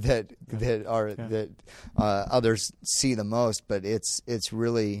 that others see the most. But it's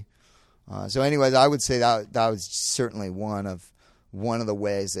really so. Anyways, I would say that was certainly one of the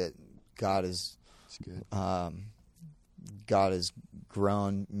ways that God has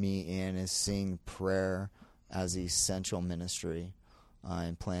grown me in, is seeing prayer as essential ministry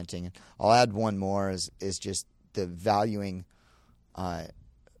in planting. And I'll add one more is just the valuing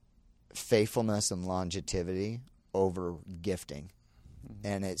faithfulness and longevity over gifting.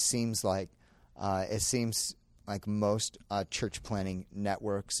 And it seems like most church planting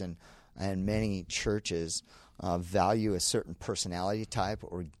networks and many churches value a certain personality type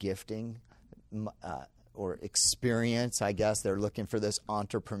or gifting or experience. I guess they're looking for this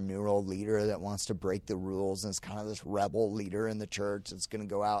entrepreneurial leader that wants to break the rules, and it's kind of this rebel leader in the church that's going to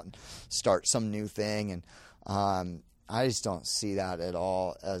go out and start some new thing. And I just don't see that at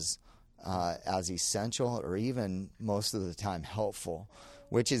all as essential, or even most of the time helpful,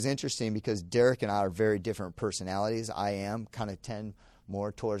 which is interesting because Derrick and I are very different personalities. I tend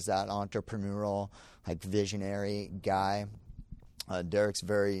more towards that entrepreneurial, visionary guy. Derrick's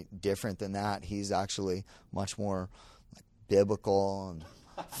very different than that. He's actually much more biblical and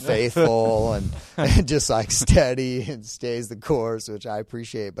faithful and just steady and stays the course, which I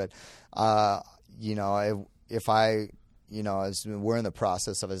appreciate. But as we're in the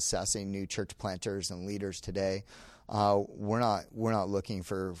process of assessing new church planters and leaders today, we're not looking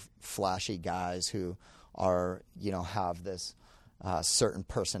for flashy guys who are have this certain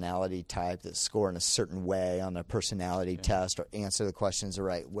personality type that score in a certain way on their personality test or answer the questions the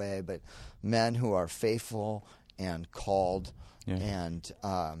right way, but men who are faithful and called and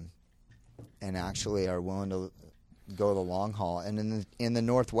actually are willing to go the long haul. And in the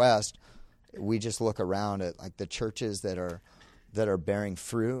Northwest, we just look around at the churches that are bearing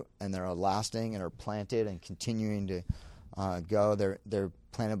fruit and that are lasting and are planted and continuing to go. They're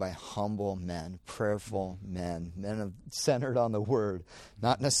planted by humble men, prayerful men centered on the Word,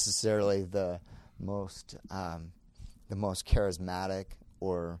 not necessarily the most charismatic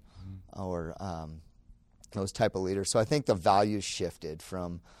or those type of leaders. So I think the values shifted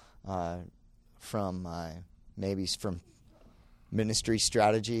from ministry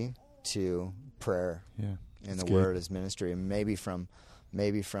strategy to prayer in the Word as ministry, and maybe from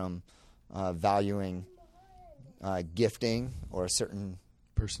valuing gifting or a certain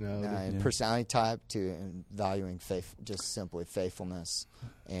personality type to valuing faith, just simply faithfulness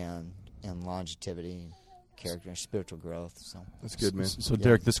and longevity, character, and spiritual growth. So that's good, man. So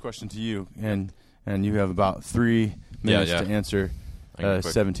Derrick, this question to you, and you have about 3 minutes to answer a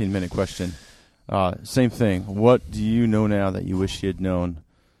 17-minute question. Same thing. What do you know now that you wish you had known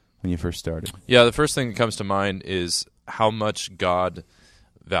when you first started? Yeah, the first thing that comes to mind is how much God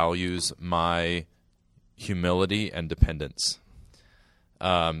values my humility and dependence.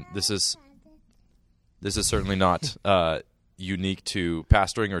 This is certainly not unique to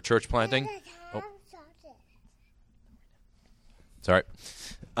pastoring or church planting. Oh. Sorry.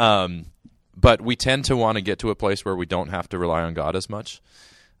 But we tend to want to get to a place where we don't have to rely on God as much.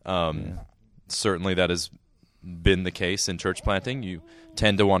 Certainly that has been the case in church planting. You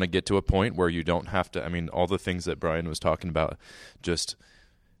tend to want to get to a point where you don't have to, all the things that Brian was talking about, just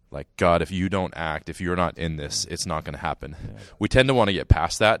God, if you don't act, if you're not in this, it's not going to happen. Yeah. We tend to want to get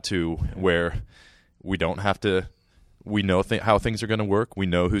past that to where we don't have to, we know how things are going to work. We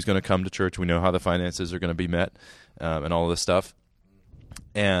know who's going to come to church. We know how the finances are going to be met and all of this stuff.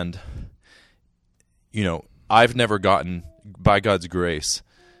 And, I've never gotten, by God's grace,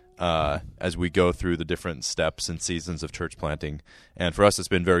 as we go through the different steps and seasons of church planting, and for us it's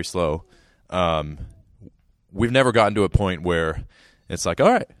been very slow, we've never gotten to a point where it's all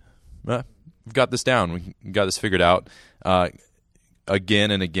right, we've got this down, we got this figured out.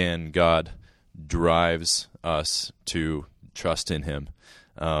 Again and again, God drives us to trust in Him.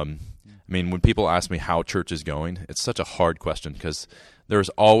 When people ask me how church is going, it's such a hard question because there's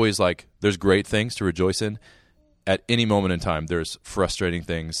always there's great things to rejoice in. At any moment in time, there's frustrating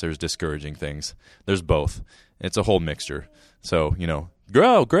things, there's discouraging things, there's both. It's a whole mixture. So,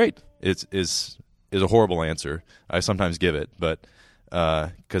 grow, great, is a horrible answer. I sometimes give it, but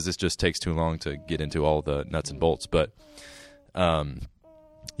because it just takes too long to get into all the nuts and bolts. But,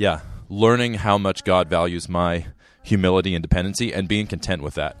 learning how much God values my humility and dependency and being content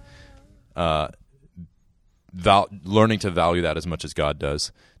with that. Learning to value that as much as God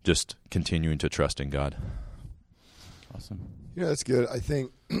does, just continuing to trust in God. Awesome. Yeah, that's good. I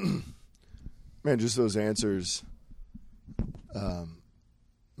think, just those answers,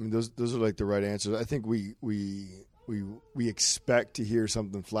 those are the right answers. I think we we expect to hear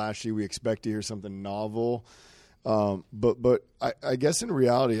something flashy. We expect to hear something novel. But I guess in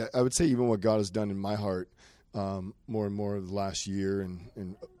reality, I would say even what God has done in my heart more and more of the last year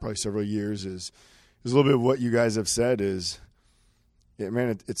and probably several years is a little bit of what you guys have said is,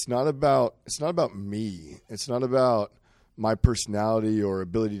 man, it's not about me. It's not about my personality or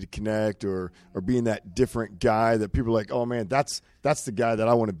ability to connect or being that different guy that people are like, oh man, that's the guy that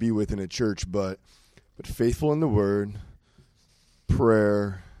I want to be with in a church. But faithful in the word,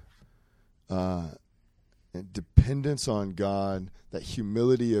 prayer, and dependence on God, that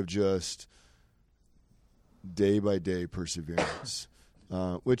humility of just day by day perseverance,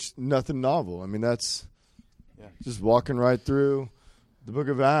 which nothing novel. I mean, that's just walking right through the book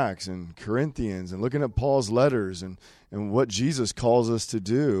of Acts and Corinthians and looking at Paul's letters and what Jesus calls us to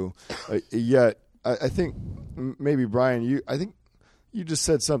do. Yet, I think maybe, Brian, I think you just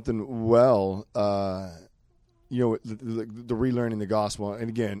said something well, the relearning the gospel. And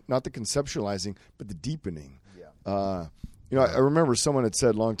again, not the conceptualizing, but the deepening. Yeah. I remember someone had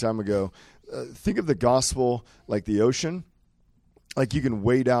said a long time ago, think of the gospel like the ocean. Like you can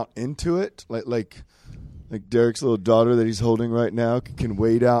wade out into it, like Derrick's little daughter that he's holding right now can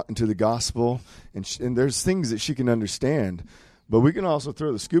wade out into the gospel, and there's things that she can understand. But we can also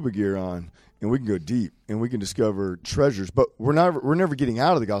throw the scuba gear on, and we can go deep, and we can discover treasures. But we're never getting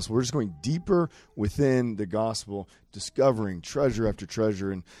out of the gospel. We're just going deeper within the gospel, discovering treasure after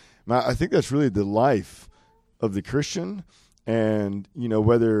treasure. And I think that's really the life of the Christian. And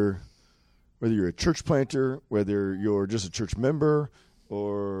whether you're a church planter, whether you're just a church member,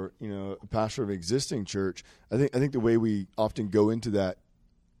 or a pastor of an existing church, I think the way we often go into that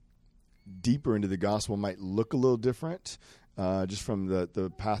deeper into the gospel might look a little different, just from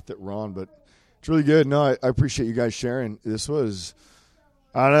the path that we're on. But it's really good. No, I appreciate you guys sharing. This was,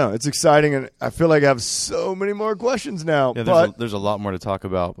 I don't know, it's exciting, and I feel like I have so many more questions now. Yeah, there's a lot more to talk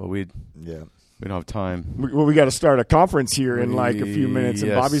about, but we don't have time. We got to start a conference here in like a few minutes,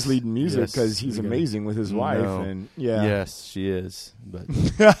 and Bobby's leading music because he's amazing with his wife. And yes, she is. But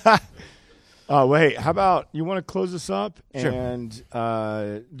wait, how about you want to close this up Sure. and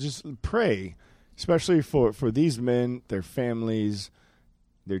just pray, especially for these men, their families,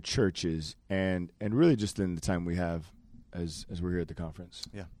 their churches, and really just in the time we have as we're here at the conference.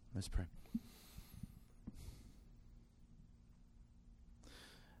 Yeah, let's pray.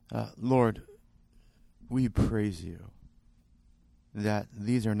 Lord, we praise you that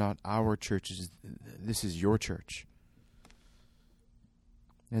these are not our churches. This is your church.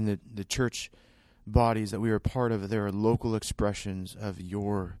 And the church bodies that we are part of, they are local expressions of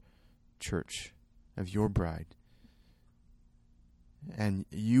your church, of your bride. And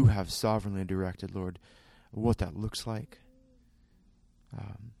you have sovereignly directed, Lord, what that looks like.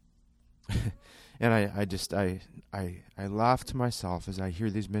 And I laugh to myself as I hear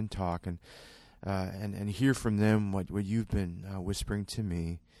these men talk and hear from them what you've been whispering to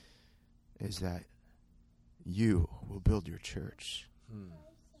me is that you will build your church.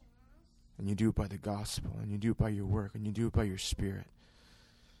 And you do it by the gospel, and you do it by your work, and you do it by your spirit.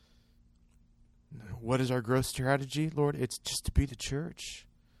 What is our growth strategy, Lord? It's just to be the church.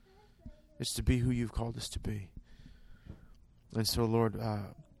 It's to be who you've called us to be. And so, Lord,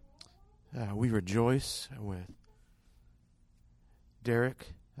 we rejoice with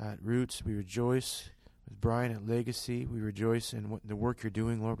Derrick at Roots. We rejoice with Brian at Legacy. We rejoice in the work you're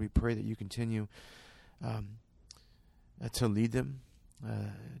doing, Lord. We pray that you continue to lead them,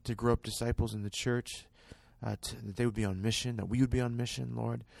 to grow up disciples in the church, that they would be on mission, that we would be on mission,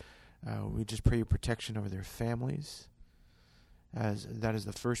 Lord. We just pray your protection over their families, as that is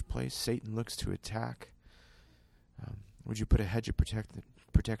the first place Satan looks to attack. Would you put a hedge of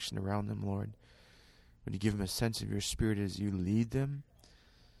protection around them, Lord? Would you give them a sense of your spirit as you lead them?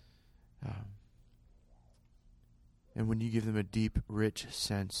 And when you give them a deep, rich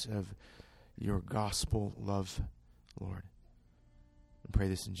sense of your gospel love, Lord. I pray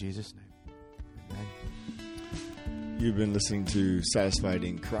this in Jesus' name. Amen. You've been listening to Satisfied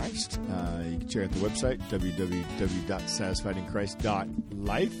in Christ. You can check out the website,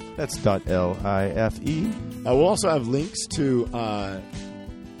 www.satisfiedinChrist.life. That's .life. We'll also have links to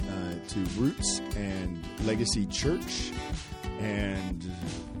Roots and Legacy Church and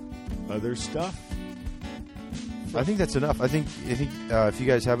other stuff. I think that's enough. I think if you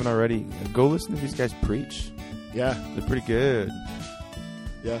guys haven't already, go listen to these guys preach. Yeah, they're pretty good.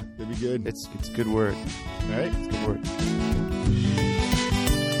 Yeah, they'd be good. It's good word. All right, it's good word.